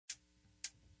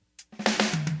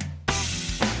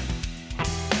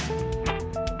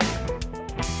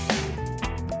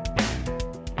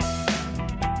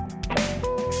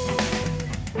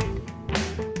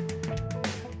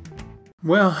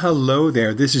Well, hello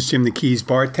there. This is Jim the Keys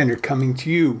bartender coming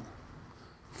to you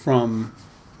from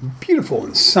beautiful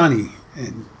and sunny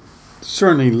and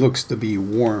certainly looks to be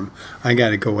warm. I got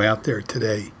to go out there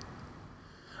today.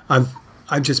 I've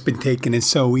just been taking it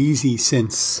so easy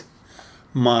since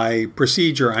my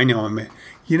procedure.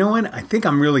 You know what? I think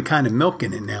I'm really kind of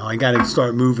milking it now. I got to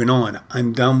start moving on.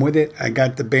 I'm done with it. I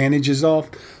got the bandages off,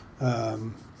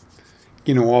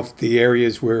 off the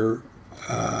areas where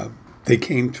they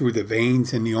came through the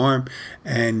veins in the arm.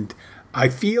 And I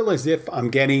feel as if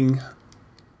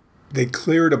they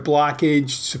cleared a blockage.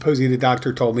 Supposedly the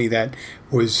doctor told me that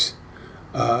was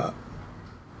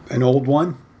an old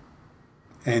one.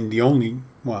 And the only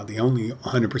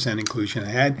 100% inclusion I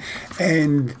had.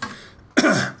 And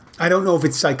I don't know if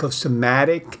it's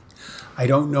psychosomatic. I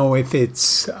don't know if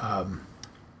it's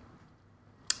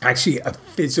actually a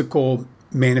physical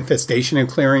manifestation of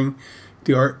clearing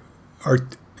the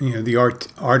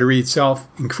artery itself,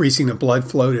 increasing the blood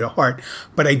flow to the heart.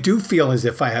 But I do feel as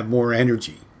if I have more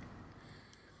energy.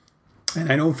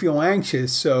 And I don't feel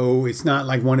anxious, so it's not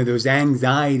like one of those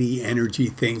anxiety energy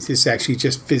things. It's actually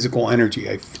just physical energy.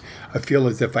 I feel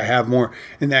as if I have more,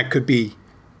 and that could be,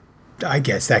 I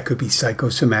guess that could be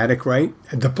psychosomatic, right?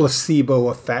 The placebo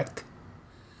effect.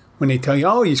 When they tell you,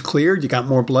 oh, he's cleared, you got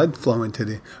more blood flowing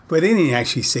but they didn't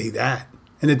actually say that.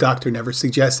 And the doctor never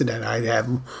suggested that I'd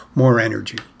have more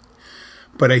energy.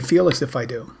 But I feel as if I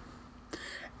do.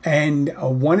 And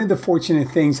one of the fortunate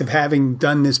things of having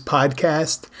done this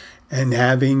podcast and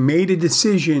having made a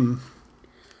decision,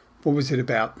 what was it,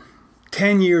 about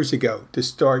 10 years ago to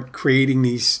start creating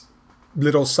these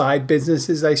little side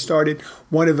businesses I started,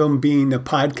 one of them being the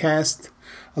podcast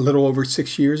a little over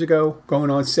 6 years ago,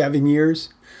 going on 7 years,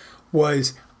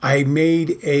 was I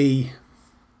made a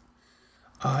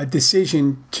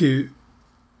decision to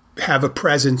have a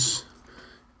presence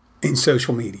in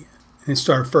social media. And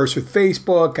start first with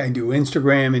Facebook. I do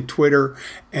Instagram and Twitter.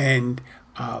 And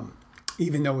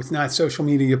even though it's not social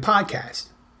media, podcast,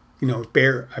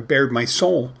 I bared my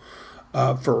soul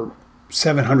for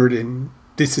 700 and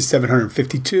this is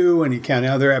 752. And you count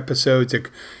other episodes, that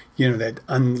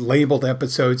unlabeled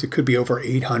episodes, it could be over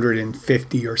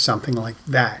 850 or something like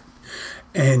that.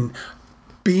 And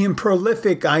being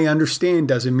prolific, I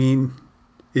understand,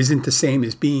 isn't the same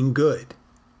as being good.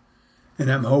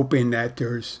 And I'm hoping that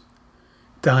there's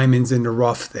diamonds in the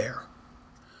rough there.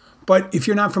 But if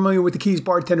you're not familiar with the Keys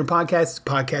Bartender Podcast, it's a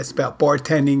podcast about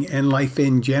bartending and life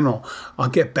in general. I'll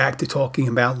get back to talking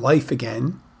about life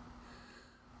again.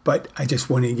 But I just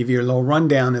wanted to give you a little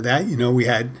rundown of that. We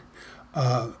had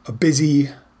a busy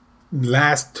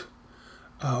last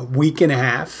week and a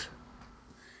half.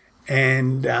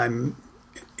 And I'm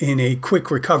in a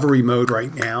quick recovery mode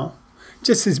right now.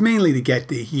 Just as mainly to get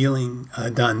the healing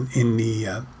done in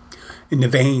the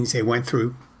veins they went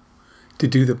through to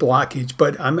do the blockage.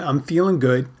 But I'm feeling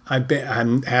good. I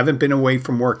haven't been away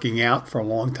from working out for a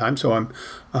long time, so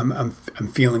I'm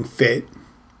feeling fit,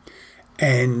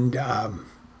 and I'm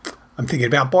thinking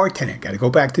about bartending. I got to go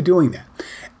back to doing that.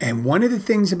 And one of the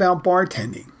things about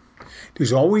bartending,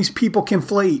 there's always people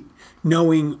conflate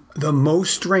knowing the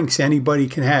most drinks anybody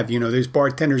can have. There's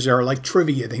bartenders that are like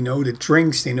trivia. They know the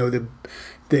drinks. They know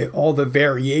all the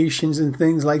variations and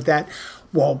things like that.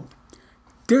 Well,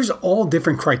 there's all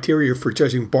different criteria for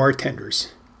judging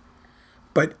bartenders.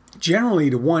 But generally,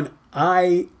 the one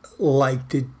I like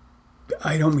to,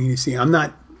 I don't mean to say, I'm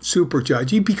not super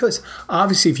judgy, because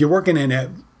obviously if you're working in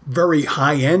a very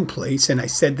high-end place, and I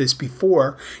said this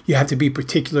before, you have to be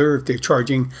particular. If they're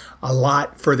charging a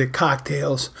lot for the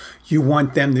cocktails, you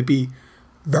want them to be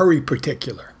very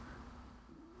particular,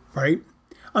 right?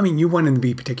 I mean, you want them to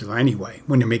be particular anyway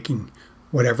when they're making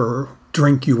whatever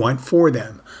drink you want for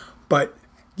them. But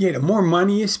yeah, the more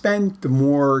money you spend, the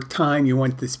more time you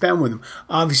want to spend with them.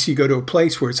 Obviously, you go to a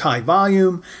place where it's high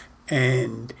volume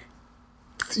and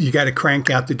you got to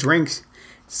crank out the drinks.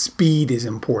 Speed is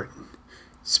important.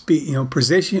 Speed,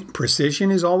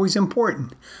 precision is always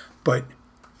important, but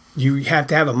you have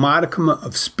to have a modicum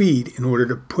of speed in order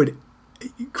to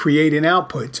create an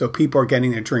output so people are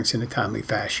getting their drinks in a timely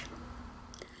fashion.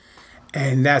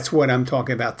 And that's what I'm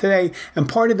talking about today. And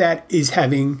part of that is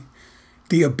having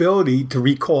the ability to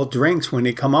recall drinks when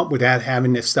they come up without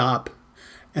having to stop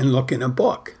and look in a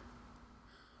book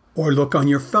or look on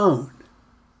your phone,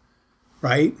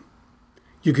 right?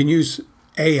 You can use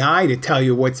AI to tell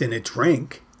you what's in a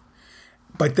drink.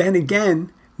 But then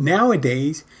again,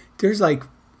 nowadays, there's like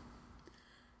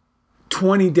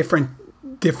 20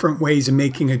 different ways of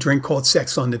making a drink called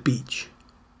Sex on the Beach.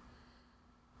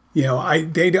 I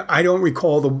don't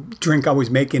recall the drink I was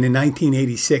making in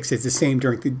 1986 as the same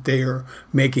drink that they are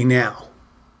making now.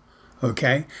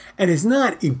 Okay? And it's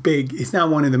not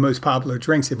one of the most popular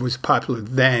drinks. It was popular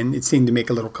then. It seemed to make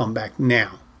a little comeback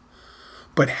now.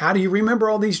 But how do you remember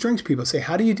all these drinks? People say,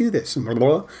 how do you do this? And blah,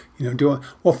 blah, blah,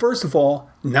 well, first of all,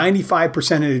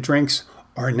 95% of the drinks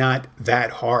are not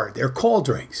that hard. They're called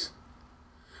drinks,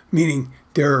 meaning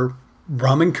they're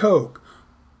rum and Coke,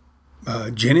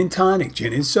 gin and tonic,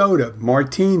 gin and soda,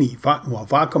 martini,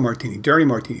 vodka martini, dirty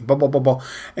martini, blah, blah, blah, blah.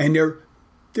 And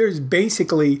there's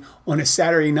basically, on a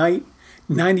Saturday night,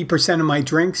 90% of my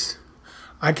drinks,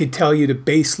 I could tell you the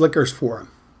base liquors for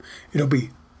them. It'll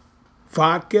be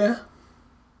vodka,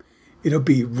 it'll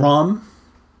be rum,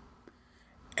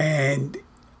 and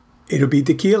it'll be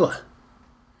tequila.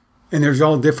 And there's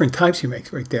all different types you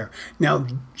make right there. Now,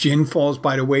 gin falls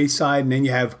by the wayside, and then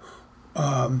you have,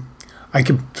 I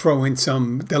could throw in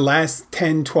the last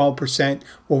 10, 12%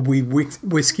 will be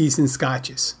whiskeys and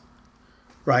scotches,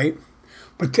 right?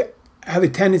 But to have a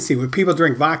tendency, when people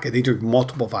drink vodka, they drink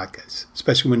multiple vodkas,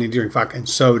 especially when they drink vodka and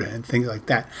soda and things like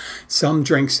that. Some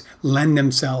drinks lend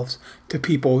themselves to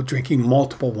people drinking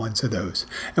multiple ones of those.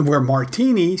 And where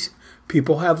martinis,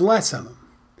 people have less of them.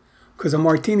 Because a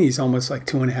martini is almost like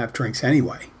 2.5 drinks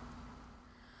anyway.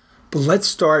 But let's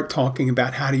start talking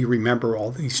about how do you remember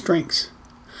all these drinks.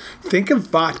 Think of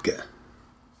vodka.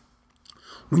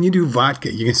 When you do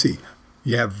vodka, you can see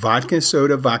you have vodka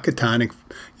soda, vodka tonic,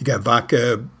 you got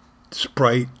vodka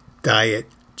Sprite, Diet,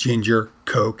 Ginger,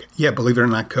 Coke. Yeah, believe it or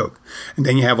not, Coke. And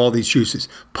then you have all these juices: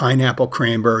 pineapple,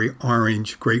 cranberry,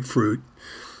 orange, grapefruit,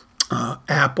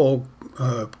 apple,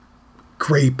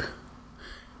 grape,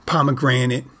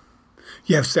 pomegranate.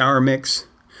 You have sour mix.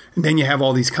 And then you have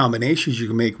all these combinations you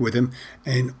can make with them.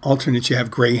 And alternates, you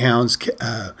have Greyhounds,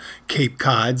 Cape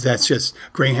Cods. That's just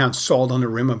Greyhound salt on the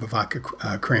rim of a vodka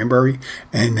cranberry.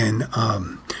 And then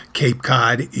Cape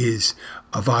Cod is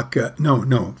a vodka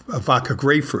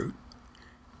grapefruit.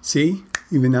 See?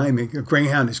 Even I make a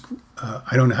Greyhound is,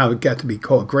 I don't know how it got to be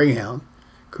called Greyhound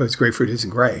because grapefruit isn't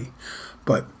gray.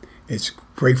 But it's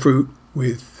grapefruit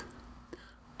with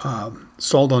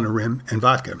salt on the rim and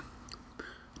vodka.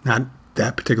 Not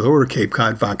that particular order: Cape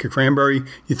Cod, vodka, cranberry.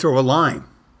 You throw a lime,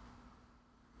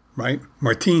 right?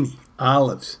 Martini,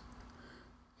 olives,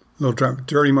 little drop,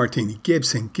 dirty martini,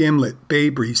 Gibson, Gimlet, Bay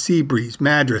Breeze, Sea Breeze,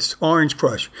 Madras, Orange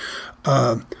Crush.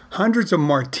 Hundreds of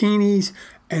martinis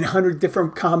and 100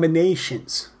 different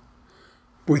combinations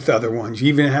with other ones. You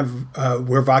even have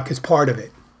where vodka's part of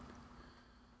it.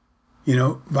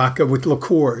 Vodka with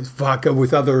liqueurs, vodka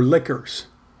with other liquors,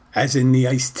 as in the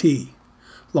iced tea.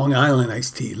 Long Island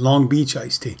iced tea, Long Beach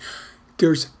iced tea.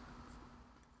 There's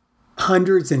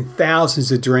hundreds and thousands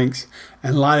of drinks,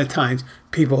 and a lot of times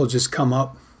people will just come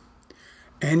up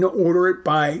and order it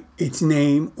by its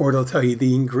name, or they'll tell you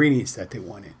the ingredients that they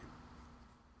want in.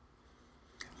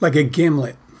 Like a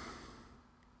gimlet.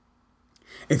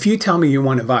 If you tell me you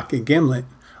want a vodka gimlet,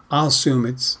 I'll assume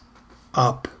it's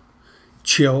up,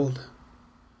 chilled,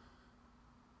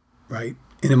 right,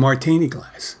 in a martini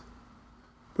glass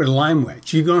with a lime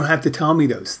wedge. You don't have to tell me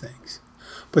those things.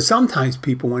 But sometimes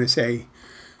people want to say,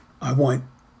 I want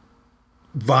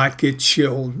vodka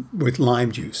chilled with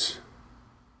lime juice.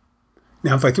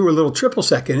 Now, if I threw a little triple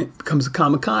sec in it, it becomes a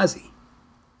kamikaze.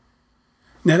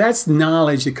 Now, that's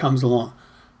knowledge that comes along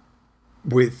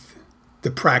with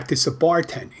the practice of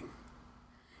bartending.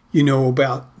 You know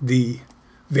about the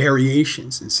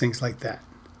variations and things like that.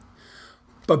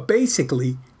 But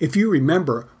basically, if you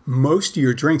remember most of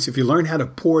your drinks, if you learn how to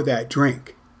pour that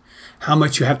drink, how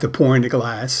much you have to pour in the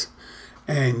glass,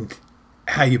 and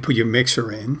how you put your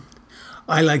mixer in,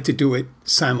 I like to do it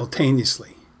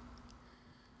simultaneously.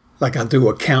 Like I'll do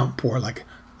a count pour, like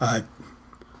 1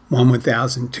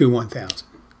 1,000, 2 1,000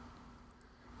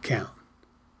 count.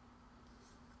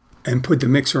 And put the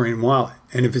mixer in while.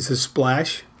 And if it's a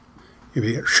splash, it'll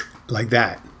be like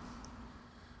that.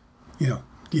 You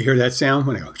hear that sound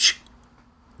when I go, shh?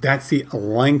 That's the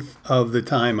length of the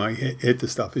time I hit the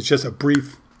stuff. It's just a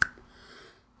brief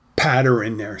patter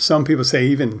in there. Some people say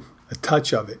even a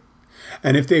touch of it.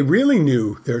 And if they really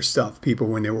knew their stuff, people,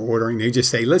 when they were ordering, they just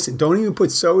say, listen, don't even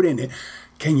put soda in it.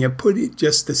 Can you put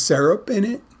just the syrup in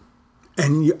it?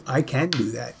 And I can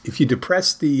do that. If you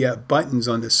depress the buttons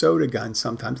on the soda gun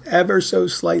sometimes, ever so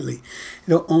slightly,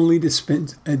 it'll only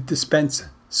dispense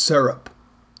syrup.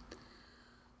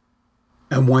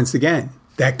 And once again,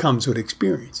 that comes with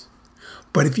experience.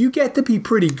 But if you get to be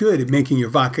pretty good at making your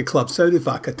vodka club soda,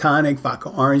 vodka tonic, vodka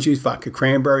orange juice, vodka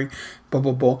cranberry, blah,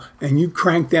 blah, blah, and you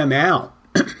crank them out,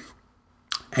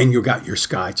 and you got your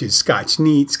scotches, scotch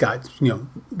neat, scotch,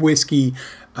 whiskey,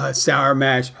 sour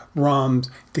mash, rums,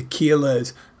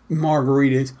 tequilas,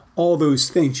 margaritas, all those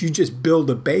things. You just build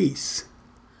a base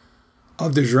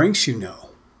of the drinks you know.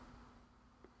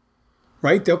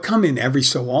 Right? They'll come in every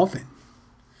so often.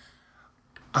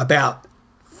 About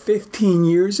 15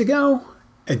 years ago,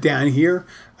 down here,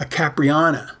 a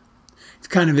Capriana. It's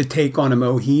kind of a take on a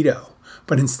mojito,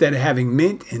 but instead of having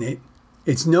mint in it,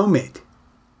 it's no mint.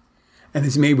 And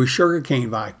it's made with sugarcane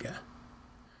vodka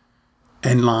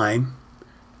and lime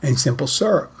and simple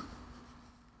syrup.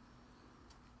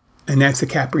 And that's a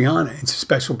Capriana. It's a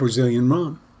special Brazilian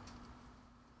rum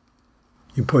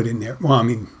you put in there. Well, I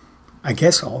mean, I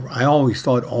always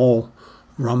thought all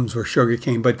rums were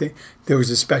sugarcane, but there was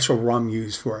a special rum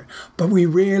used for it. But we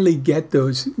rarely get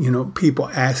those, people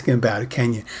asking about it.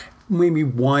 Can you? Maybe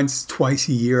once, twice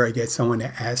a year, I get someone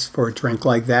that asks for a drink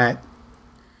like that.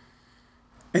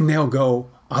 And they'll go,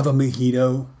 I'll have a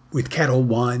mojito with Kettle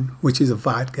One, which is a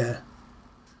vodka.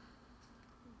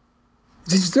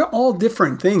 They're all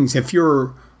different things. If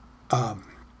you're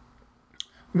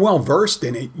well versed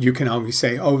in it, you can always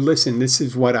say, oh, listen, this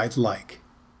is what I'd like.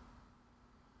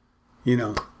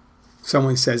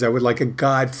 Someone says, I would like a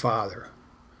Godfather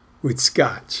with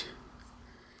scotch.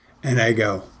 And I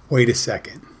go, wait a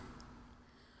second.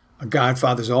 A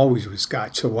Godfather's always with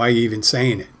scotch, so why are you even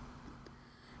saying it?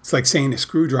 It's like saying a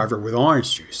screwdriver with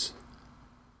orange juice.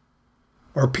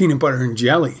 Or peanut butter and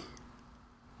jelly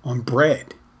on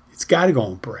bread. It's got to go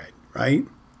on bread, right?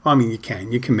 I mean, you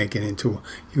can make it into,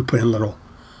 you put in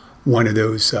one of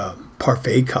those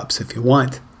parfait cups if you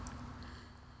want.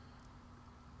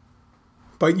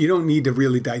 But you don't need to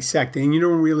really dissect it, and you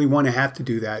don't really want to have to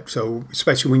do that, so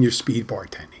especially when you're speed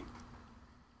bartending.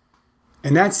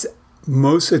 And that's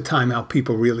most of the time how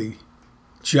people really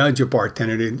judge a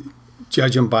bartender. They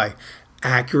judge them by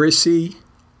accuracy,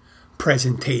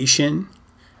 presentation,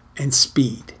 and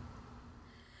speed.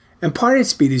 And part of the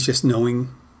speed is just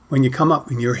knowing when you come up,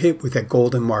 when you're hit with that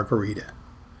golden margarita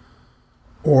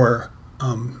or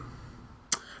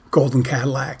golden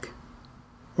Cadillac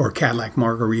or Cadillac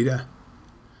margarita.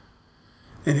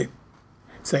 And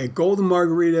it's like a golden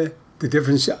margarita, the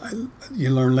difference you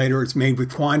learn later, it's made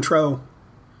with Cointreau.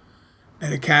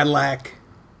 And a Cadillac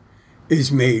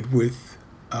is made with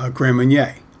Grand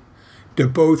Marnier. They're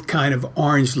both kind of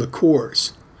orange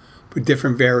liqueurs with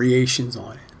different variations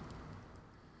on it.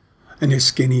 And there's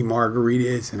skinny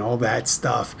margaritas and all that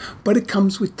stuff. But it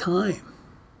comes with time.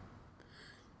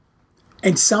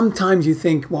 And sometimes you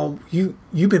think, well, you've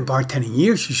been bartending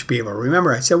years, you should be able to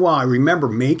remember. I said, well, I remember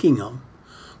making them.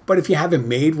 But if you haven't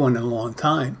made one in a long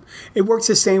time, it works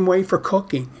the same way for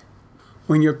cooking.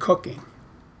 When you're cooking,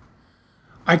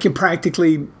 I can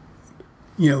practically,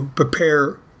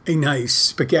 prepare a nice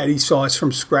spaghetti sauce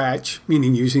from scratch,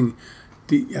 meaning using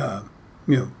the,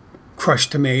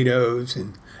 crushed tomatoes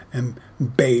and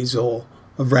basil,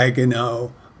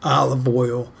 oregano, olive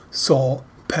oil, salt,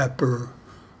 pepper,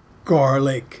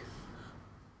 garlic,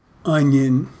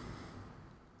 onion.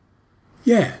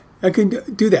 Yeah, I can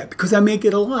do that because I make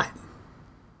it a lot.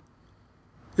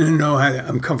 And I know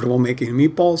I'm comfortable making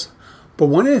meatballs. But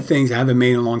one of the things I haven't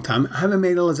made in a long time, I haven't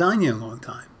made a lasagna in a long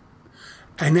time.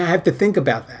 And I have to think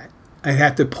about that. I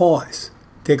have to pause,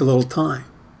 take a little time.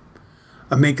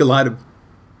 I make a lot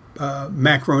of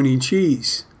macaroni and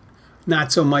cheese.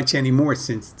 Not so much anymore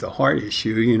since the heart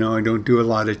issue. I don't do a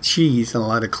lot of cheese and a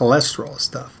lot of cholesterol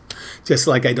stuff. Just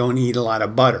like I don't eat a lot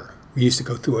of butter. We used to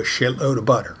go through a shitload of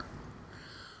butter.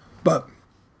 But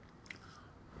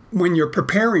when you're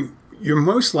preparing, you're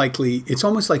most likely, it's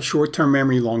almost like short-term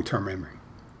memory, long-term memory.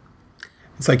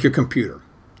 It's like your computer.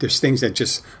 There's things that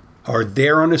just are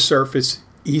there on the surface,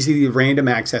 easy to random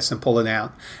access and pull it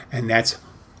out. And that's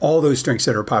all those drinks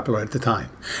that are popular at the time.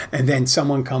 And then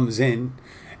someone comes in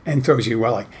and throws you,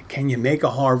 well, like, can you make a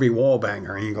Harvey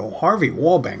Wallbanger? And you go, Harvey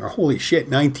Wallbanger, holy shit,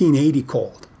 1980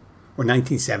 called. Or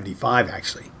 1975,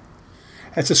 actually.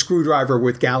 That's a screwdriver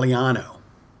with Galliano.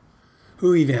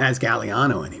 Who even has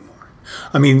Galliano anymore?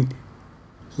 I mean,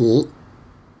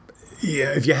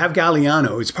 yeah, if you have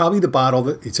Galliano, it's probably the bottle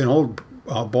it's an old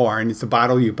bar, and it's the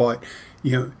bottle you bought,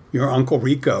 your Uncle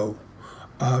Rico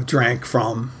drank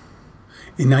from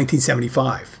in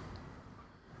 1975.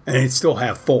 And it's still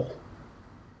half full,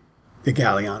 the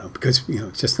Galliano, because,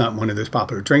 it's just not one of those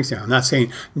popular drinks now. I'm not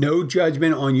saying no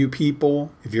judgment on you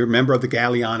people, if you're a member of the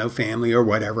Galliano family or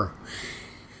whatever.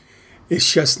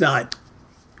 It's just not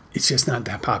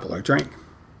that popular drink.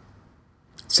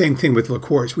 Same thing with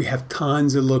liqueurs. We have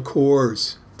tons of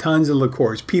liqueurs.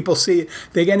 People see it.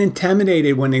 They get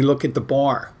intimidated when they look at the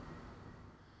bar.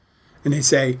 And they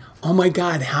say, oh my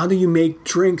God, how do you make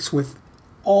drinks with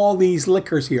all these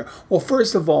liquors here? Well,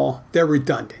 first of all, they're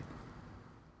redundant.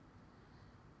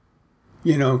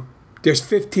 There's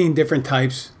 15 different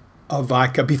types of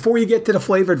vodka before you get to the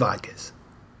flavored vodkas.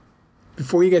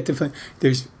 Before you get to,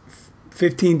 there's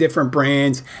 15 different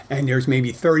brands, and there's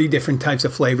maybe 30 different types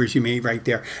of flavors you made right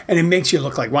there. And it makes you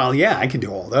look like, well, yeah, I can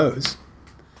do all those.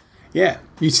 Yeah,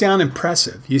 you sound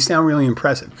impressive. You sound really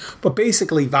impressive. But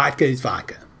basically, vodka is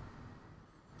vodka.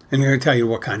 And I'm going to tell you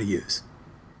what kind to use.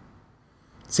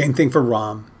 Same thing for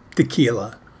rum,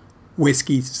 tequila,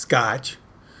 whiskey, scotch.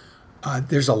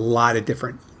 There's a lot of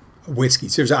different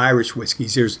whiskeys. There's Irish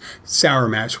whiskeys. There's sour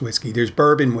mash whiskey. There's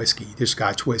bourbon whiskey. There's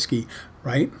Scotch whiskey,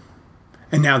 right?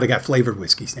 And now they got flavored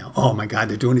whiskeys now. Oh my God,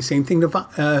 they're doing the same thing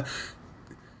to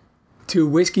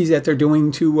whiskeys that they're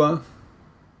doing to.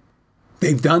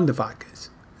 They've done the vodkas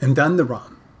and done the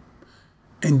rum,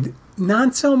 and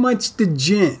not so much the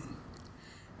gin.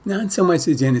 Not so much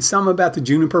the gin. It's something about the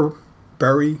juniper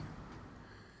berry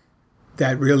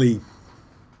that really,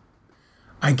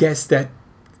 I guess that,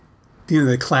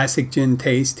 the classic gin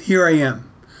taste. Here I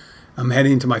am. I'm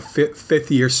heading into my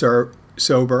fifth year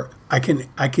sober. I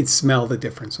can smell the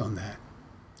difference on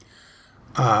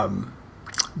that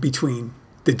between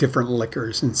the different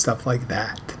liquors and stuff like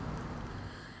that.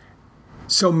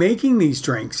 So making these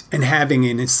drinks and having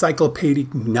an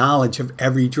encyclopedic knowledge of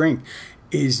every drink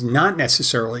is not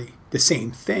necessarily the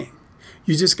same thing.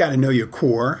 You just got to know your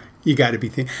core. You got to be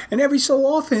thinking. And every so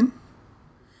often,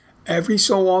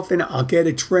 I'll get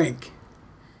a drink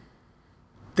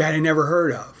that I never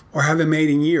heard of or haven't made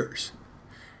in years.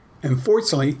 And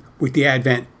fortunately, with the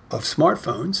advent of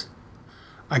smartphones,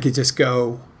 I could just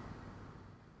go,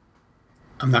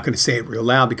 I'm not going to say it real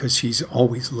loud because she's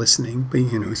always listening, but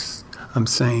I'm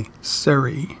saying,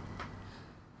 Siri.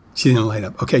 She didn't light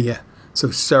up. Okay, yeah. So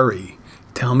Siri,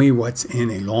 tell me what's in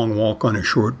A Long Walk on a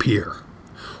Short Pier,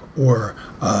 or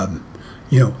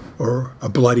or A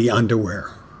Bloody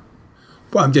Underwear.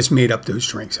 Well, I've just made up those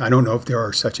drinks. I don't know if there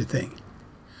are such a thing.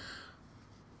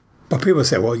 But people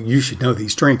say, well, you should know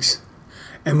these drinks.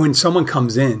 And when someone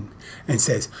comes in and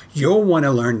says, you'll want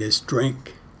to learn this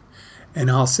drink, and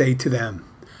I'll say to them,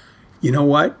 you know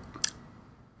what?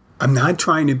 I'm not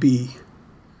trying to be,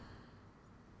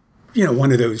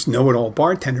 one of those know-it-all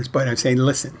bartenders, but I'm saying,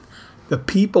 listen, the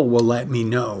people will let me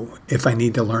know if I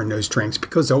need to learn those drinks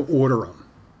because they'll order them.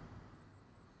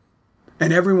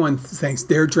 And everyone thinks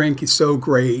their drink is so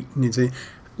great. And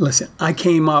listen, I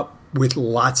came up with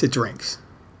lots of drinks.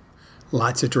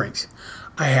 Lots of drinks.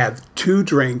 I have 2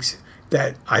 drinks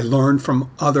that I learned from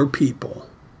other people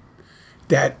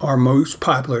that are most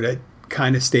popular that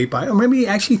kind of stay by. Or maybe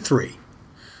actually 3.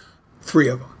 3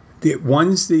 of them.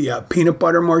 One's the peanut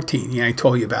butter martini. I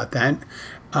told you about that.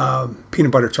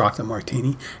 Peanut butter chocolate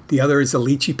martini. The other is the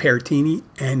lychee peartini.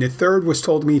 And the third was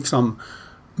told me some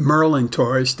Merlin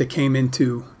tourist that came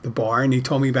into the bar, and he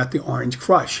told me about the Orange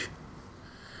Crush.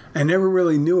 I never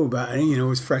really knew about it. It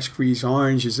was fresh squeezed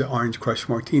orange. It's an orange crush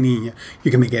martini. You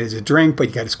can make it as a drink, but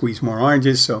you got to squeeze more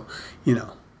oranges. So,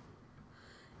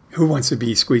 who wants to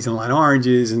be squeezing a lot of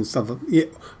oranges and stuff?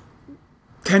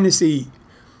 Tennessee,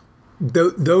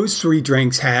 those 3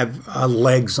 drinks have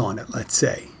legs on it, let's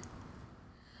say,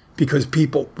 because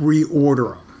people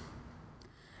reorder them.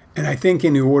 And I think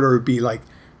in the order it would be like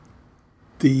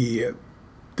the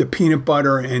peanut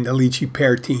butter and the lychee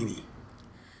peartini.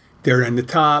 They're in the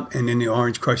top, and then the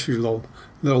Orange Crush is a little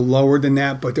lower than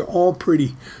that, but they're all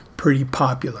pretty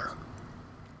popular.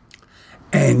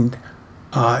 And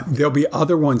there'll be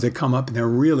other ones that come up, and they're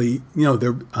really,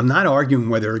 I'm not arguing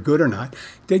whether they're good or not.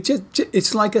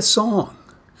 It's like a song.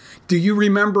 Do you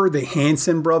remember the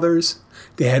Hanson brothers?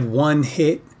 They had one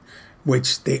hit,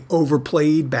 which they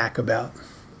overplayed back about,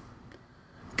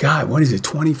 God, what is it,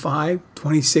 25,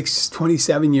 26,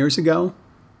 27 years ago?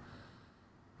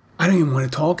 I don't even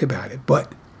want to talk about it,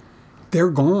 but they're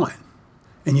gone.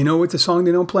 And you know what the song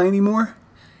they don't play anymore?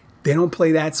 They don't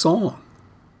play that song.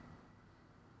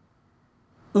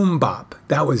 Bop,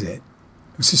 that was it.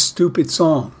 It was a stupid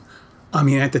song. I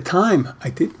mean, at the time, I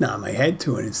did nod my head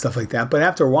to it and stuff like that. But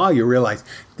after a while, you realize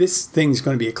this thing's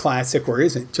going to be a classic or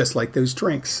isn't, just like those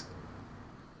drinks.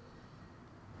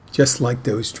 Just like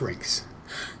those drinks.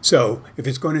 So if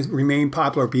it's going to remain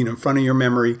popular, being in front of your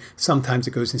memory, sometimes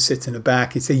it goes and sits in the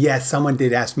back. You say, yes, someone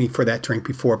did ask me for that drink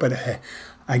before, but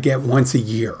I get once a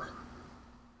year.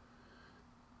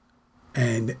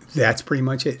 And that's pretty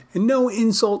much it. And no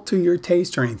insult to your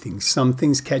taste or anything. Some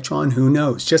things catch on, who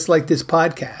knows? Just like this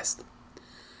podcast.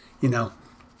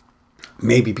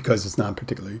 Maybe because it's not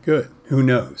particularly good. Who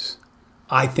knows?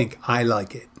 I think I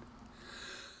like it.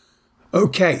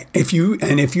 Okay, if you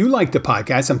like the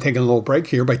podcast, I'm taking a little break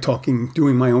here by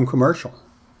doing my own commercial.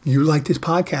 You like this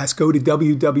podcast, go to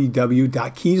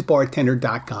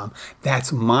www.keysbartender.com.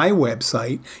 That's my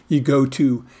website. You go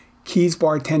to Keys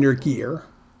Bartender Gear,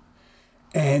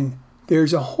 and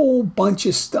there's a whole bunch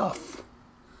of stuff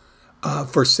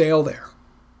for sale there.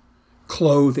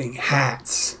 Clothing,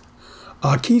 hats,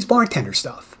 Keys Bartender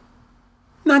stuff.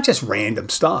 Not just random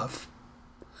stuff.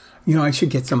 I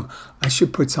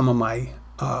should put some of my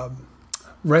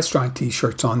restaurant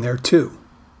t-shirts on there too.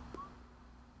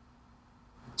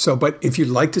 So, but if you'd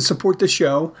like to support the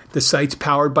show, the site's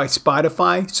powered by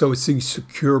Spotify, so it's a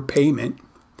secure payment.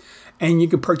 And you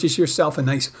can purchase yourself a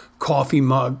nice coffee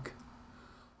mug,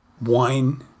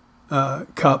 wine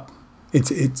cup.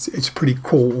 It's a pretty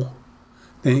cool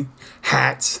thing.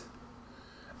 Hats,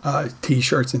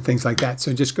 t-shirts, and things like that.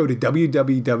 So just go to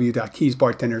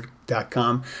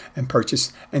www.keysbartender.com and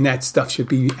purchase. And that stuff should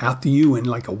be out to you in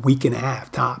like a week and a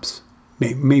half tops.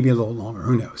 Maybe a little longer.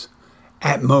 Who knows?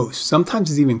 At most.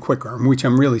 Sometimes it's even quicker, which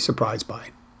I'm really surprised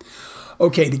by.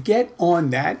 Okay, to get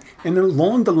on that, and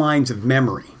along the lines of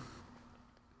memory,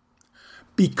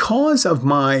 because of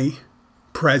my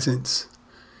presence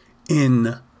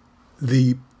in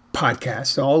the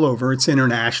podcast all over, it's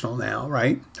international now,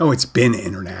 right? Oh, it's been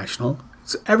international.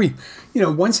 It's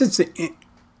once it's,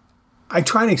 I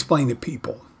try to explain to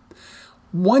people,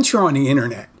 once you're on the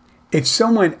internet, if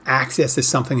someone accesses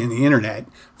something in the internet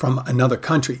from another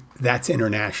country, that's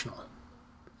international.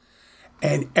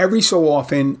 And every so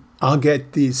often, I'll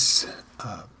get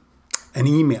an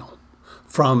email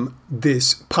from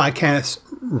this podcast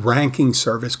ranking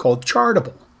service called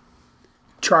Chartable.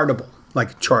 Chartable,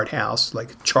 like chart house,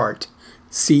 like chart,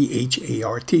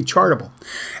 C-H-A-R-T, Chartable.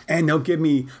 And they'll give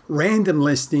me random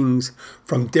listings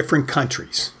from different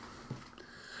countries.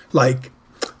 Like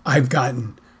I've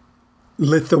gotten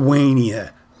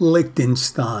Lithuania,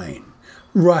 Liechtenstein,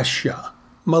 Russia,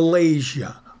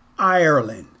 Malaysia,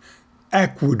 Ireland,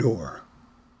 Ecuador,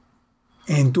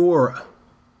 Andorra,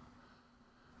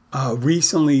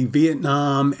 recently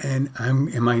Vietnam, and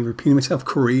am I repeating myself?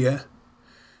 Korea,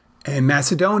 and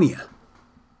Macedonia.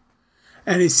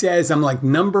 And it says I'm like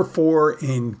number 4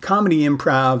 in comedy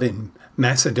improv in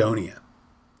Macedonia.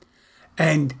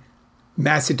 And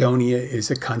Macedonia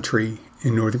is a country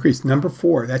in northern Greece. Number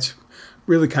 4, that's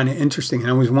really kind of interesting. And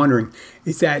I was wondering,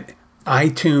 is that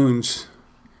iTunes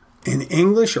in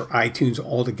English or iTunes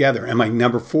altogether? Am I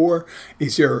number 4?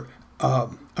 Is there a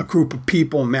group of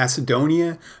people in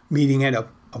Macedonia meeting at a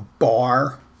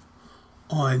bar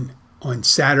on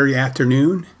Saturday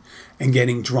afternoon and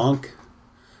getting drunk,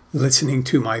 listening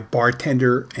to my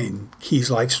bartender and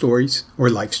Keys life stories,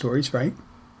 right?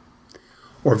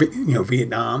 Or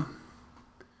Vietnam.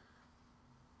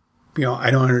 I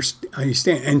don't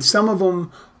understand. And some of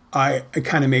them, it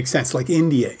kind of makes sense. Like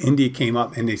India. India came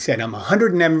up and they said, I'm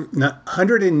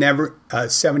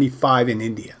 175 in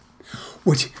India.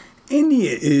 Which,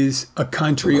 India is a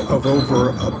country of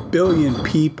over 1 billion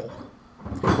people.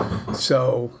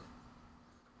 So,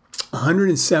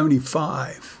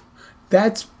 175.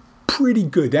 That's pretty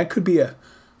good. That could be a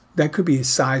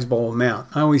sizable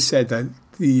amount. I always said that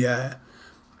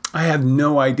I have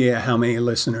no idea how many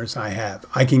listeners I have.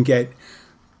 I can get,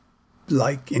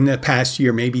 like in the past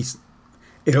year, maybe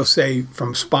it'll say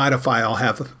from Spotify, I'll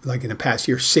have, like in the past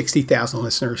year, 60,000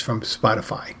 listeners from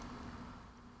Spotify.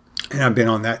 And I've been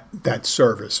on that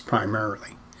service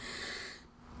primarily.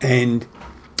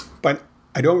 But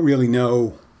I don't really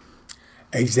know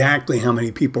exactly how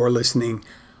many people are listening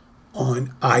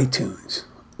on iTunes,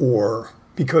 or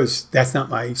because that's not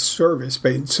my service,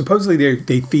 but supposedly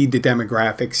they feed the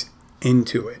demographics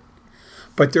into it.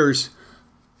 But there's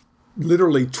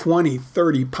literally 20,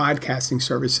 30 podcasting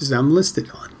services I'm listed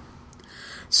on.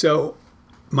 So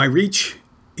my reach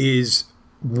is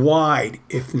wide,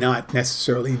 if not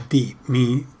necessarily deep,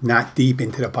 not deep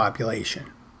into the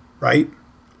population, right?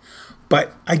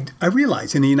 But I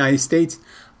realize in the United States,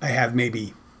 I have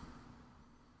maybe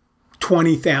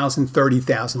 20,000,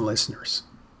 30,000 listeners,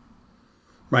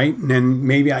 right? And then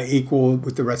maybe I equal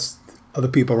with the rest of the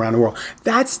people around the world.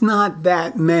 That's not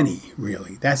that many,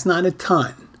 really. That's not a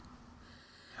ton.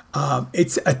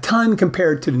 It's a ton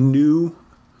compared to the new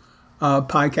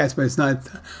podcast, but it's not.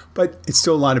 But it's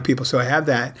still a lot of people. So I have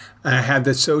that, and I have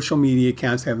the social media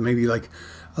accounts. I have maybe like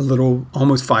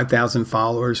almost 5,000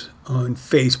 followers on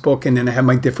Facebook, and then I have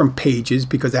my different pages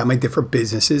because I have my different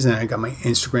businesses, and I got my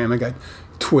Instagram, I got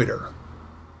Twitter.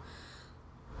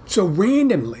 So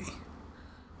randomly,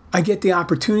 I get the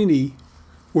opportunity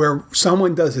where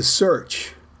someone does a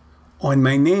search on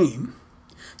my name,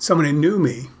 someone that knew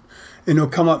me, and they'll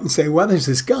come up and say, well, there's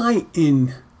this guy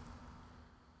in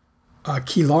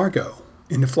Key Largo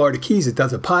in the Florida Keys that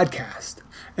does a podcast.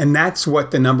 And that's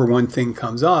what the number one thing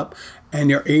comes up, and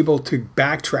they're able to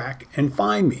backtrack and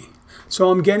find me. So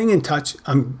I'm getting in touch.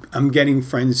 I'm getting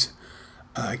friends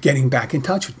getting back in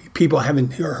touch with me. People I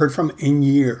haven't heard from in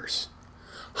years.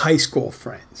 High school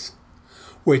friends,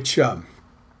 which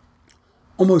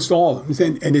almost all of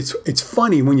them. And it's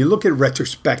funny when you look at it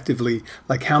retrospectively,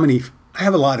 like how many. I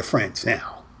have a lot of friends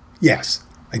now. Yes,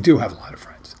 I do have a lot of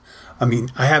friends. I mean,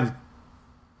 I have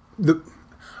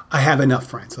enough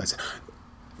friends. Let's say.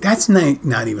 That's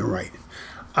not even right.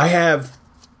 I have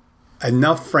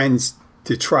enough friends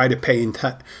to try to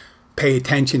pay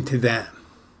attention to them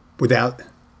without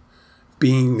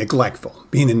being a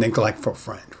neglectful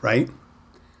friend, right?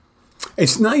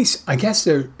 It's nice. I guess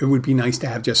it would be nice to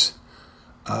have just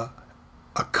a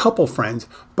couple friends,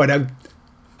 but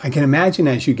I can imagine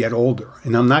as you get older,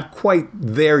 and I'm not quite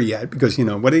there yet because,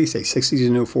 what do you say, 60 is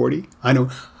a new 40? I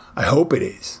hope it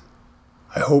is.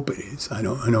 I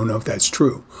don't know if that's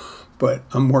true, but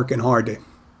I'm working hard to,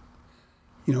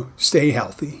 stay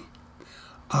healthy.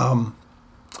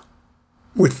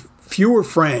 With fewer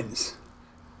friends,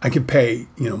 I could pay,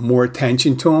 more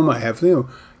attention to them. I have,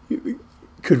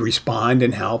 could respond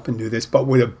and help and do this, but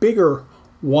with a bigger,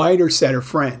 wider set of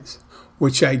friends,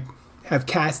 which I have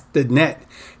cast the net,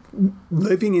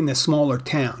 living in a smaller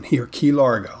town here, Key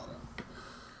Largo,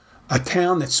 a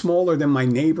town that's smaller than my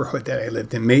neighborhood that I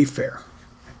lived in, Mayfair,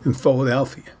 in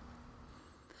Philadelphia.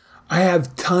 I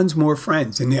have tons more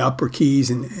friends in the Upper Keys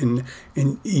and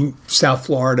in South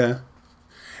Florida.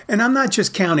 And I'm not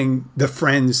just counting the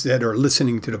friends that are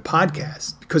listening to the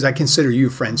podcast, because I consider you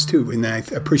friends too, and I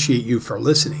appreciate you for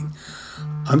listening.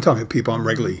 I'm talking to people I'm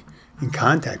regularly in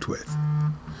contact with.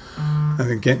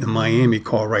 I'm getting a Miami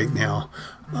call right now.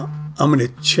 I'm going to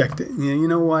check. You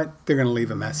know what? They're going to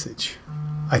leave a message.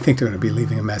 I think they're going to be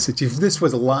leaving a message. If this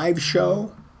was a live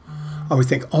show, I would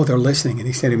think, they're listening, and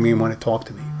they said to me and want to talk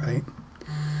to me, right?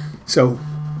 So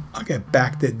I'll get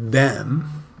back to them.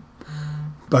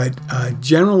 But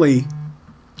generally,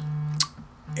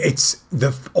 it's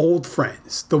the old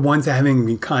friends, the ones that haven't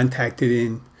been contacted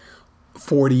in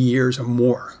 40 years or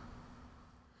more.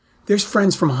 There's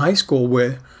friends from high school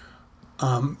where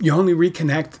you only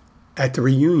reconnect at the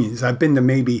reunions. I've been to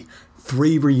maybe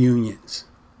 3 reunions.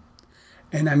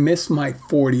 And I missed my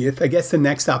 40th. I guess the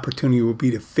next opportunity will be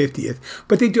the 50th.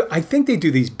 But I think they do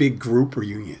these big group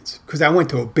reunions, because I went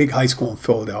to a big high school in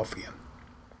Philadelphia.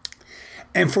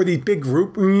 And for these big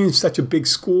group reunions, such a big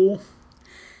school,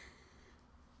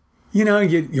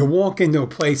 you walk into a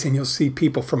place and you'll see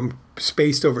people from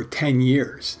spaced over 10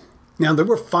 years. Now, there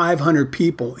were 500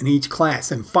 people in each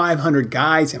class, and 500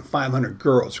 guys and 500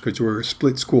 girls, because we were a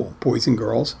split school, boys and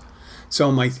girls. So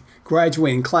in my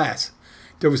graduating class,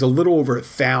 there was a little over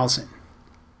 1,000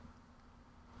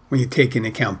 when you take into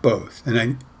account both.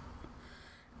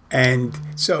 And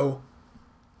so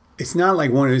it's not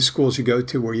like one of those schools you go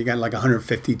to where you got like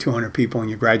 150, 200 people in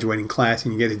your graduating class,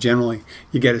 and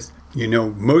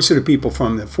most of the people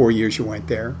from the 4 years you went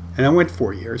there. And I went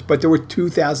 4 years, but there were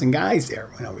 2,000 guys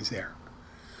there when I was there,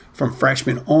 from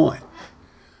freshman on,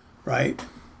 right?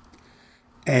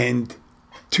 And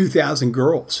 2,000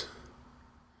 girls.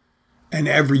 And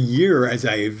every year as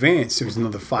I advanced, there was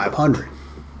another 500,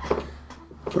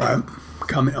 right?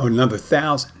 Another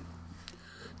 1,000.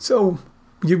 So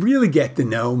you really get to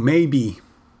know maybe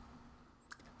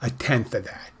a tenth of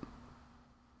that.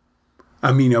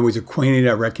 I mean, I was acquainted,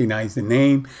 I recognized the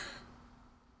name.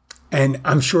 And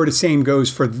I'm sure the same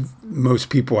goes for most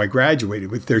people I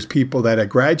graduated with. There's people that I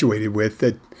graduated with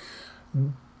that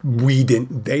they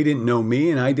didn't know me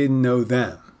and I didn't know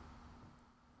them.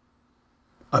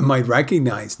 I might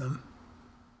recognize them.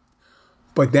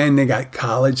 But then they got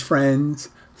college friends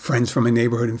from a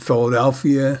neighborhood in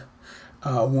Philadelphia,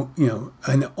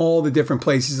 and all the different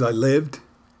places I lived,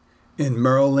 in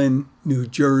Maryland, New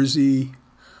Jersey,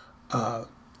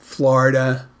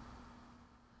 Florida.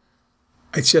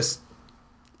 It's just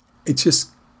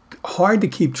hard to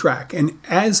keep track. And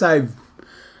as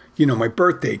my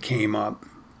birthday came up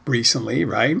recently,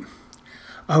 right?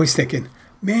 I was thinking,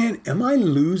 man, am I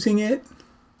losing it?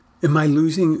 Am I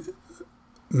losing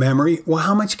memory? Well,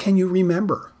 how much can you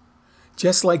remember?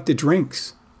 Just like the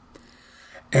drinks.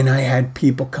 And I had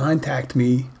people contact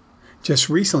me just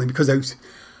recently because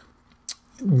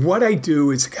what I do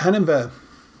is kind of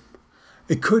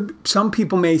some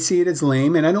people may see it as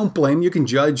lame, and I don't blame you. Can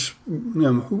judge,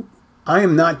 I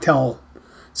am not tell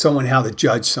someone how to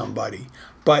judge somebody.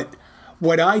 But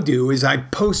what I do is I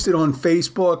post it on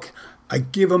Facebook. I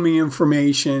give them the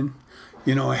information.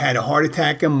 I had a heart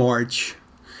attack in March,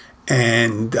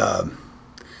 and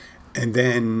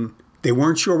then they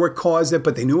weren't sure what caused it,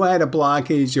 but they knew I had a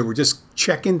blockage. They were just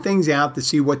checking things out to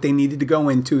see what they needed to go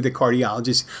into, the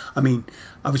cardiologist. I mean,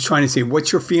 I was trying to say,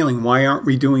 what's your feeling? Why aren't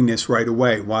we doing this right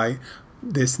away? Why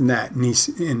this and that.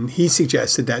 And he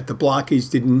suggested that the blockage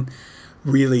didn't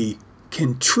really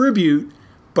contribute,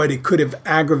 but it could have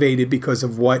aggravated because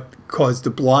of what caused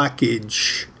the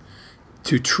blockage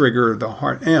to trigger the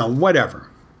heart. Whatever.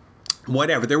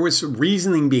 There was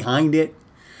reasoning behind it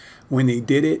when they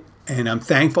did it, and I'm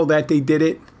thankful that they did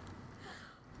it.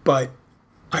 But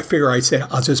I said,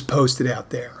 I'll just post it out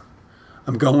there.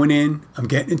 I'm going in. I'm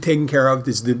getting it taken care of.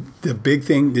 This is the big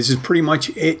thing. This is pretty much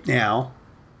it now.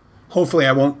 Hopefully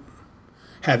I won't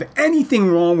have anything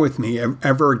wrong with me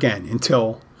ever again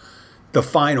until the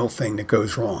final thing that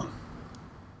goes wrong.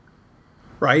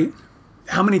 Right?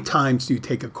 How many times do you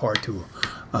take a car to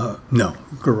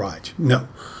garage? No.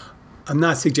 I'm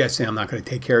not suggesting I'm not going to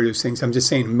take care of those things. I'm just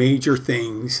saying major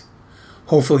things.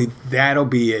 Hopefully that'll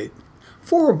be it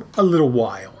for a little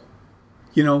while.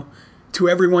 To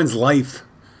everyone's life,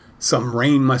 some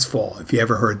rain must fall, if you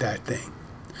ever heard that thing.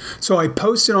 So I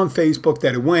posted on Facebook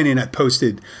that it went in. I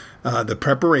posted the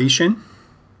preparation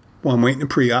while I'm waiting to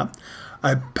pre-op.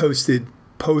 I posted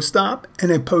post-op,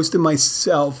 and I posted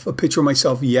a picture of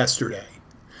myself yesterday.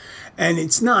 And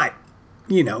it's not,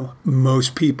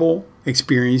 most people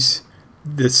experience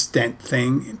the stent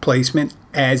thing placement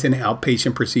as an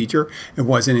outpatient procedure. It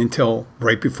wasn't until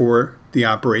right before the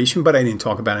operation, but I didn't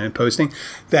talk about it in posting,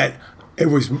 that it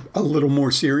was a little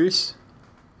more serious,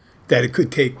 that it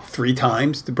could take 3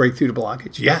 times to break through the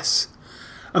blockage. Yes.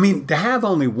 I mean, to have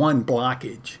only one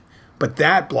blockage, but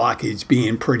that blockage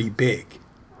being pretty big.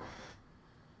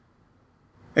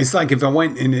 It's like if I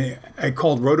went and I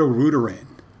called Roto-Rooter in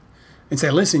and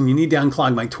said, listen, you need to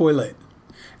unclog my toilet.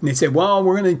 And they said, well,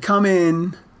 we're going to come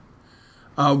in.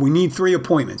 We need 3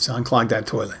 appointments to unclog that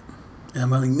toilet. And I'm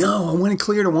like, no, I want it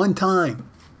cleared at one time.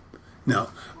 No,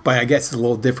 but I guess it's a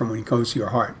little different when it comes to your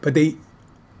heart. But he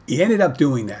ended up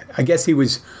doing that. I guess he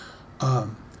was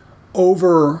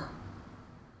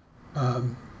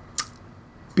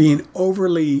being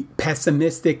overly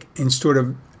pessimistic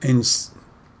and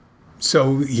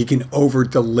so he can over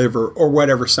deliver or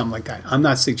whatever, something like that. I'm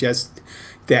not suggesting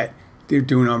that they're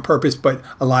doing it on purpose, but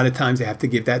a lot of times they have to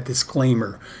give that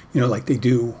disclaimer, like they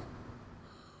do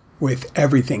with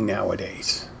everything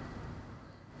nowadays.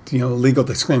 Legal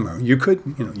disclaimer. You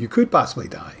could possibly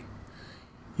die.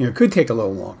 It could take a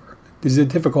little longer. This is a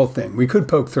difficult thing. We could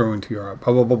poke through into your heart,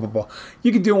 blah, blah, blah, blah, blah.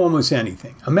 You could do almost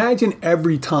anything. Imagine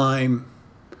every time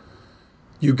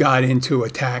you got into a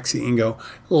taxi and go,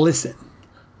 listen,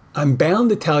 I'm bound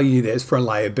to tell you this for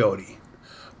liability,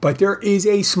 but there is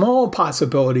a small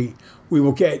possibility we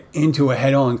will get into a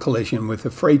head-on collision with a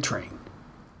freight train.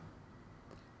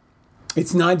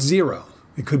 It's not 0.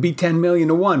 It could be 10 million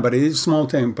to 1, but it is a small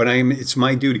thing, but it's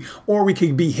my duty. Or we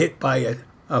could be hit by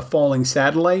a falling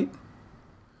satellite,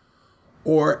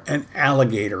 or an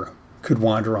alligator could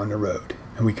wander on the road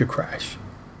and we could crash.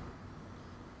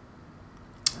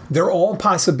 They're all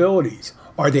possibilities.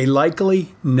 Are they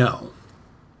likely? No.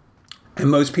 And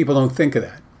most people don't think of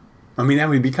that. I mean, that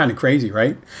would be kind of crazy,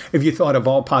 right? If you thought of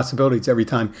all possibilities every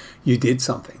time you did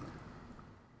something.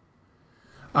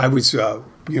 I was,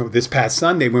 this past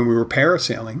Sunday when we were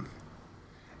parasailing,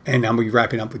 and I'm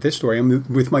wrapping up with this story. I'm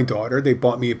with my daughter. They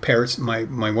bought me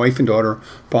my wife and daughter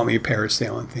bought me a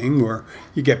parasailing thing where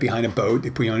you get behind a boat, they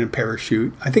put you on a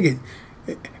parachute. I think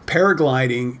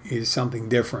paragliding is something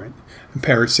different. And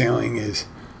parasailing is,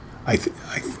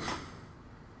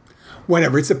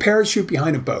 whatever. It's a parachute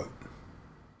behind a boat,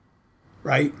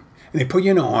 right? And they put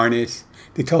you in a harness.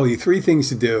 They tell you 3 things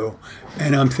to do.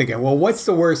 And I'm thinking, well, what's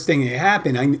the worst thing that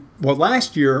happened?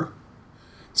 Last year,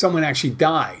 someone actually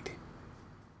died.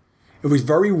 It was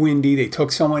very windy. They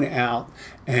took someone out.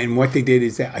 And what they did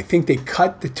is that I think they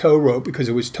cut the tow rope because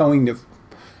it was towing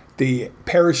the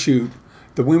parachute.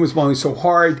 The wind was blowing so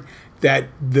hard that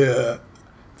the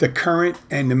current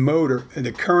and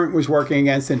the current was working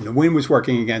against them, and the wind was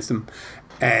working against them.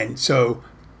 And so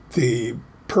the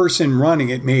person running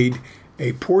it made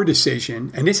a poor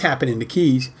decision, and this happened in the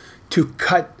Keys, to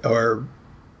cut or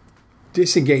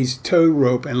disengage the tow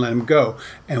rope and let him go.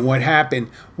 And what happened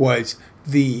was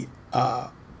the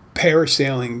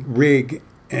parasailing rig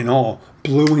and all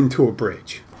blew into a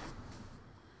bridge,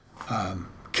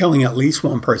 killing at least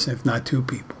 1 person, if not 2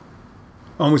 people.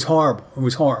 It was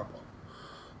horrible.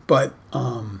 But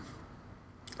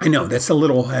I know that's a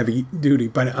little heavy duty,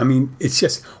 but I mean, it's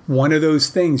just one of those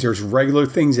things. There's regular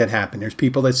things that happen. There's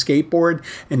people that skateboard,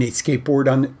 and they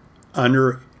skateboard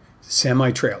under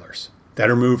semi-trailers that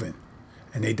are moving,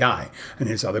 and they die. And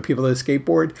there's other people that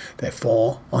skateboard that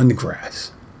fall on the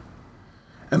grass.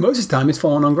 And most of the time, it's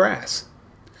falling on grass.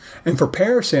 And for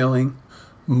parasailing,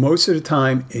 Most of the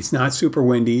time, it's not super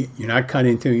windy. You're not cut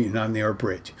into. You're not near a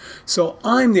bridge. So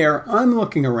I'm there. I'm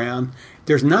looking around.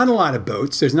 There's not a lot of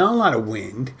boats. There's not a lot of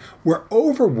wind. We're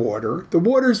over water. The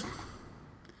water's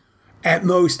at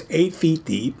most 8 feet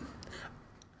deep.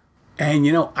 And,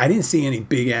 I didn't see any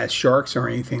big-ass sharks or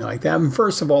anything like that. I mean,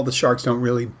 first of all, the sharks don't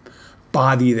really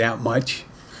bother you that much.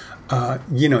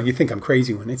 You think I'm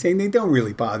crazy when they say they don't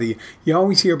really bother you. You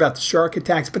always hear about the shark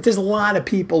attacks, but there's a lot of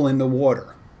people in the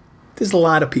water. There's a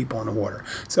lot of people in the water.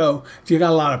 So if you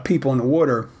got a lot of people in the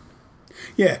water,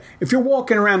 yeah, if you're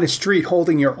walking around the street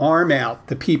holding your arm out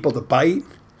to people to bite,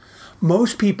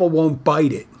 most people won't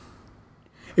bite it.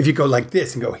 If you go like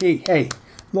this and go, hey,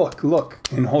 look,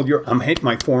 and I'm hitting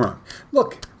my forearm.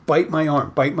 Look, bite my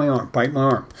arm.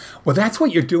 Well, that's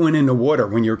what you're doing in the water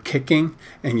when you're kicking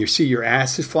and you see your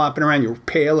ass is flopping around, your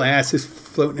pale ass is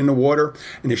floating in the water,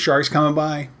 and the shark's coming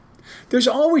by. There's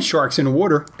always sharks in the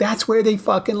water. That's where they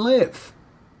fucking live.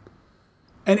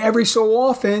 And every so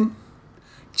often,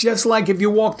 just like if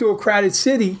you walk through a crowded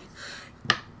city,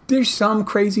 there's some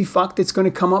crazy fuck that's going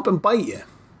to come up and bite you.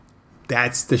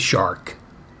 That's the shark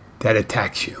that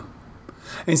attacks you.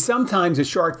 And sometimes a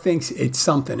shark thinks it's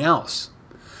something else.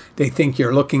 They think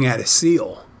you're looking at a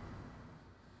seal.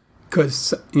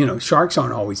 Because, sharks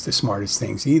aren't always the smartest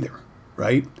things either,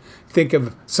 right? Think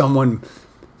of someone,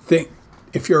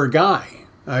 if you're a guy,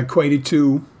 I equate it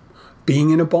to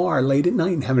being in a bar late at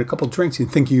night and having a couple of drinks and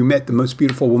thinking you met the most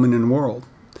beautiful woman in the world.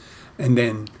 And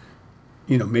then,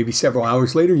 maybe several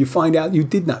hours later, you find out you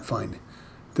did not find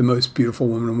the most beautiful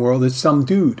woman in the world. It's some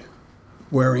dude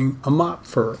wearing a mop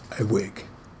for a wig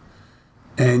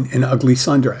and an ugly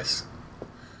sundress.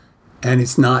 And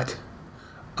it's not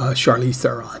Charlize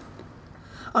Theron.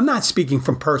 I'm not speaking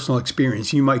from personal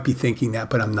experience. You might be thinking that,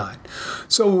 but I'm not.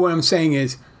 So what I'm saying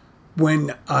is,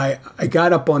 when I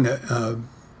got up on the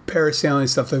parasailing and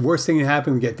stuff, the worst thing that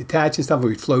happened, we get detached and stuff,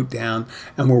 we float down,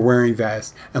 and we're wearing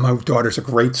vests, and my daughter's a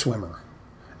great swimmer.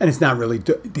 And it's not really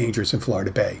dangerous in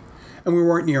Florida Bay. And we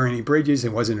weren't near any bridges.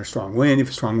 It wasn't a strong wind. If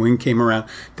a strong wind came around,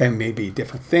 that may be a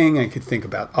different thing. I could think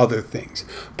about other things.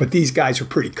 But these guys are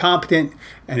pretty competent,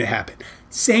 and it happened.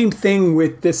 Same thing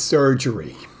with this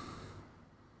surgery,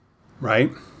 right?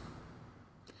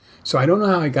 So I don't know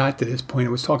how I got to this point.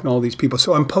 I was talking to all these people.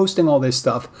 So I'm posting all this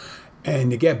stuff, and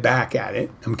to get back at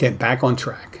it, I'm getting back on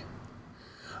track.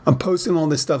 I'm posting all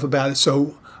this stuff about it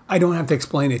so I don't have to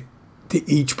explain it to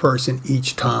each person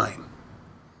each time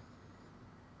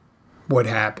what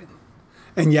happened.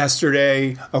 And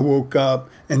yesterday I woke up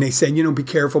and they said, be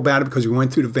careful about it because we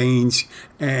went through the veins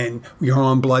and you're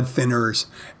on blood thinners.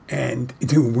 And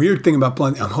the weird thing about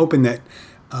blood, I'm hoping that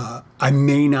I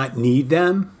may not need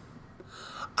them.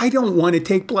 I don't want to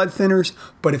take blood thinners,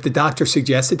 but if the doctor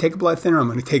suggests to take a blood thinner, I'm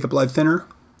going to take a blood thinner.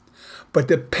 But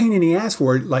the pain in the ass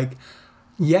for it, like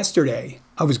yesterday,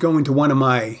 I was going to one of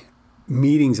my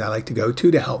meetings I like to go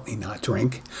to help me not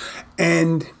drink.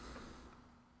 And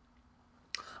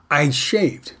I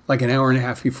shaved like an hour and a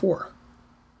half before.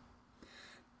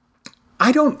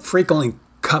 I don't frequently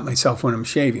cut myself when I'm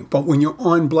shaving, but when you're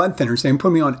on blood thinners, they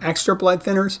put me on extra blood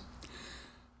thinners,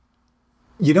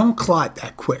 you don't clot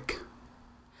that quick.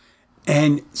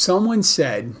 And someone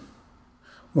said,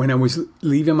 when I was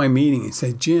leaving my meeting, it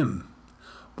said, Jim,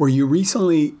 were you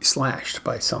recently slashed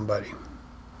by somebody?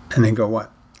 And they go,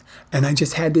 what? And I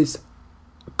just had this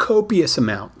copious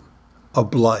amount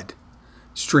of blood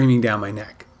streaming down my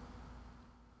neck.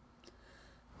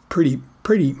 Pretty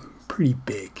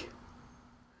big.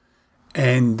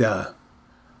 And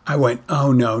I went,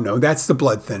 oh, no, that's the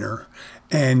blood thinner.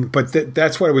 But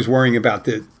that's what I was worrying about,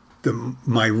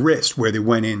 my wrist where they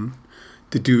went in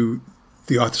to do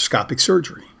the arthroscopic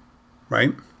surgery,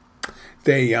 right?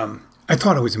 I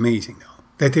thought it was amazing, though,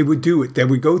 that they would do it. They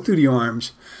would go through the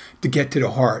arms to get to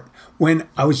the heart. When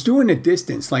I was doing a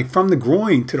distance, like from the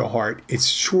groin to the heart, it's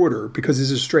shorter because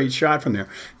it's a straight shot from there.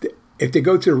 If they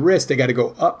go to the wrist, they got to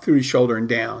go up through the shoulder and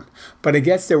down. But I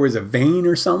guess there was a vein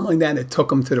or something like that took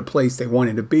them to the place they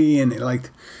wanted to be, and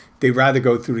they'd rather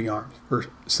go through the arms for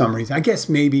some reason. I guess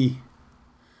maybe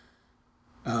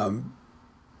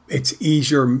it's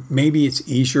easier. Maybe it's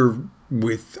easier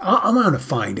with. I'm going to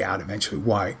find out eventually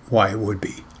why it would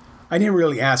be. I didn't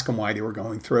really ask them why they were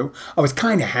going through. I was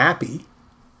kind of happy.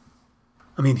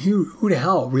 I mean, who the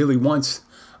hell really wants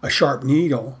a sharp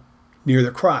needle near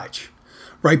the crotch?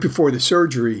 Right before the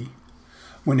surgery,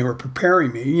 when they were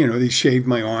preparing me, they shaved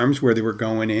my arms where they were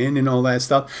going in and all that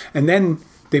stuff. And then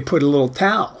they put a little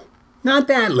towel, not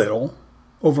that little,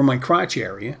 over my crotch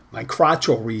area, my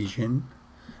crotchal region,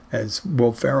 as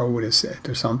Will Ferrell would have said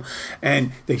or something.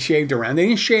 And they shaved around. They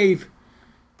didn't shave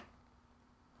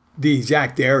the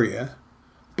exact area,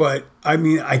 But I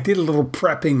mean, I did a little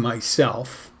prepping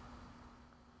myself.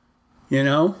 You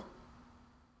know,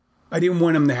 I didn't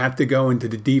want them to have to go into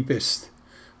the deepest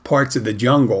parts of the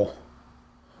jungle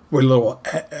with a little,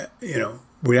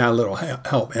 without a little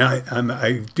help. And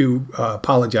I do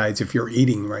apologize if you're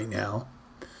eating right now.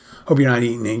 Hope you're not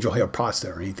eating angel hair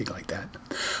pasta or anything like that.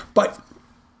 But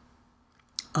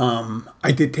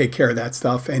I did take care of that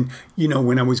stuff. And,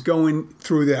 when I was going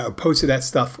through that, I posted that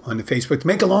stuff on the Facebook. To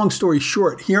make a long story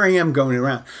short, here I am going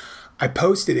around. I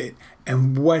posted it.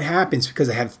 And what happens, because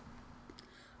I have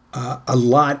a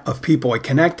lot of people I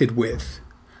connected with,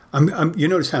 you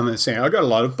notice how I'm saying I got a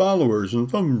lot of followers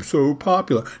and I'm so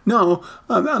popular. No,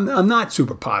 I'm not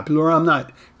super popular. I'm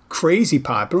not crazy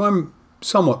popular. I'm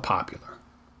somewhat popular,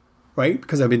 right?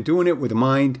 Because I've been doing it with a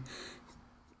mind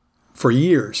for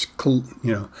years,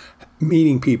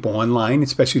 meeting people online,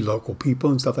 especially local people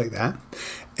and stuff like that.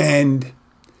 And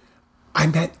I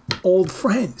met old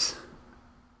friends.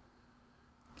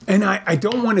 And I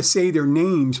don't want to say their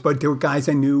names, but they were guys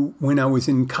I knew when I was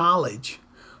in college,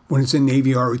 when I was in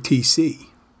Navy ROTC.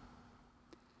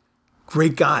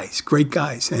 Great guys.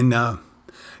 And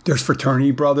there's fraternity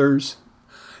brothers.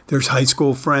 There's high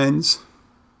school friends.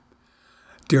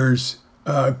 There's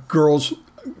girls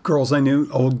I knew,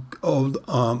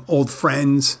 old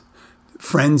friends,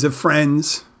 friends of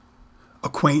friends,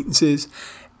 acquaintances.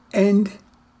 And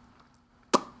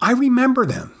I remember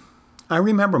them. I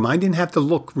didn't have to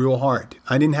look real hard.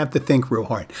 I didn't have to think real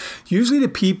hard. Usually the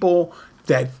people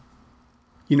that,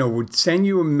 would send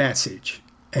you a message,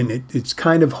 and it's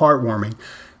kind of heartwarming,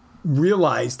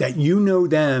 realize that you know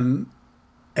them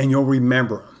and you'll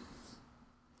remember them.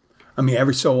 I mean,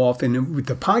 every so often with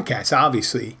the podcast,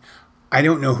 obviously, I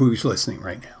don't know who's listening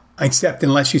right now, except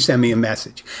unless you send me a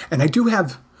message. And I do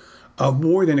have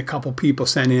more than a couple people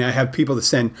sending. I have people that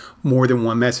send more than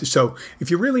one message. So if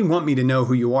you really want me to know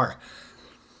who you are,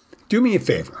 do me a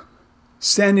favor.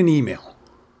 Send an email.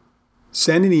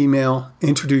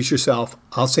 Introduce yourself.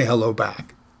 I'll say hello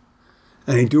back.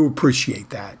 And I do appreciate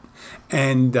that.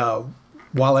 And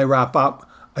while I wrap up,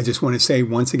 I just want to say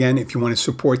once again, if you want to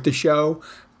support the show,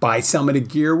 buy some of the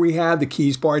gear we have, the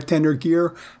Keys Bartender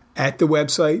gear, at the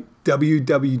website,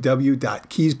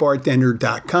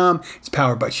 www.keysbartender.com. It's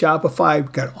powered by Shopify.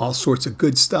 We've got all sorts of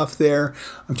good stuff there.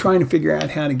 I'm trying to figure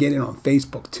out how to get it on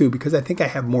Facebook too, because I think I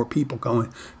have more people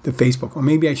going to Facebook. Or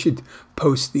maybe I should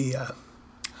post the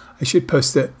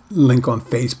link on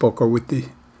Facebook or with the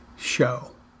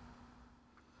show.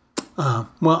 Well,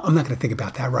 I'm not going to think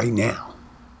about that right now.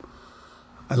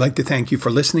 I'd like to thank you for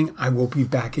listening. I will be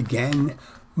back again,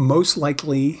 most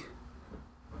likely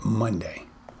Monday.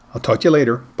 I'll talk to you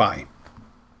later. Bye.